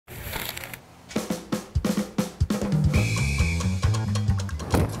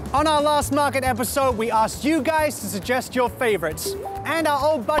On our last market episode, we asked you guys to suggest your favorites. And our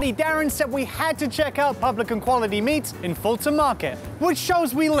old buddy Darren said we had to check out Publican quality meats in Fulton Market, which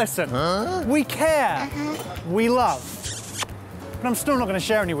shows we listen, we care, we love. But I'm still not going to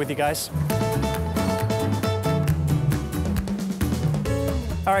share any with you guys.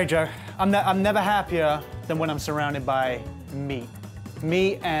 All right, Joe, I'm never happier than when I'm surrounded by meat.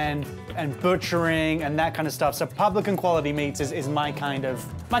 Meat and butchering and that kind of stuff. So Publican quality meats is my kind of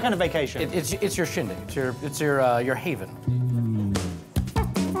vacation. It's your shindig. It's your haven.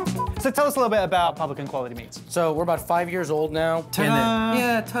 So tell us a little bit about Publican quality meats. So we're about 5 years old now. Ta-da!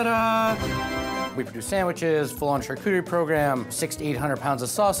 Yeah, ta-da! We produce sandwiches, full-on charcuterie program, 600 to 800 pounds of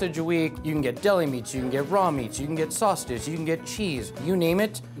sausage a week. You can get deli meats, you can get raw meats, you can get sausages, you can get cheese. You name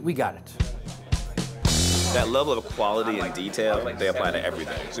it, we got it. That level of quality and detail, they apply to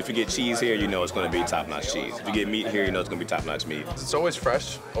everything. So if you get cheese here, you know it's going to be top-notch cheese. If you get meat here, you know it's going to be top-notch meat. It's always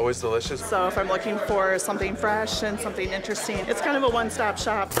fresh, always delicious. So if I'm looking for something fresh and something interesting, it's kind of a one-stop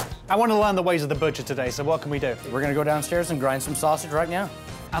shop. I want to learn the ways of the butcher today, so what can we do? We're going to go downstairs and grind some sausage right now.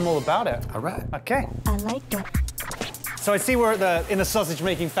 I'm all about it. All right. Okay. I like it. So I see we're in the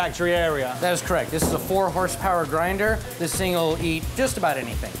sausage-making factory area. That is correct. This is a 4-horsepower grinder. This thing will eat just about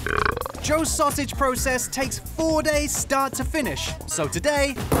anything. Joe's sausage process takes 4 days start to finish. So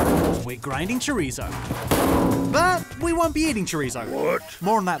today, we're grinding chorizo. But we won't be eating chorizo. What?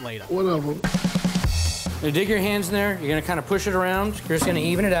 More on that later. Whatever. You dig your hands in there, you're gonna kind of push it around, you're just gonna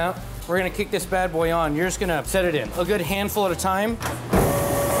even it out. We're gonna kick this bad boy on, you're just gonna set it in. A good handful at a time.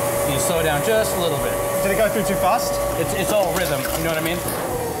 You slow it down just a little bit. Did it go through too fast? It's all rhythm, you know what I mean?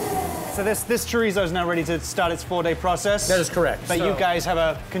 So this chorizo is now ready to start its 4-day process? That is correct. But you guys have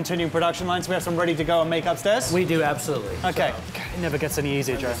a continuing production line, so we have some ready to go and make upstairs? We do, absolutely. Okay. It never gets any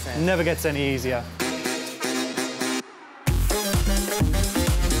easier, Joe. It never gets any easier.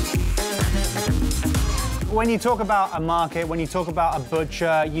 When you talk about a market, when you talk about a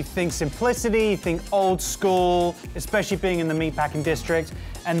butcher, you think simplicity, you think old school, especially being in the meatpacking district,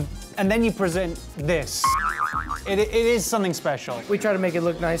 and then you present this. It is something special. We try to make it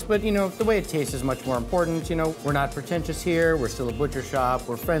look nice, but you know, the way it tastes is much more important. You know, we're not pretentious here, we're still a butcher shop,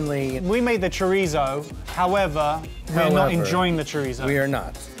 we're friendly. We made the chorizo, however, we're not enjoying the chorizo. We are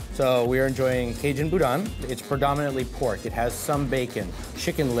not. So we are enjoying Cajun boudin. It's predominantly pork. It has some bacon,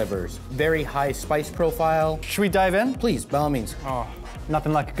 chicken livers, very high spice profile. Should we dive in? Please, by all means. Oh,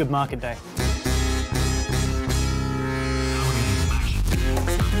 nothing like a good market day.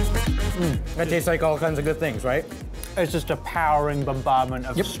 That tastes like all kinds of good things, right? It's just a powering bombardment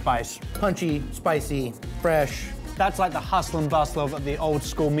of spice. Punchy, spicy, fresh. That's like the hustle and bustle of the old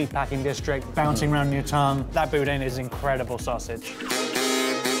school meatpacking district, bouncing around your tongue. That boudin is incredible sausage.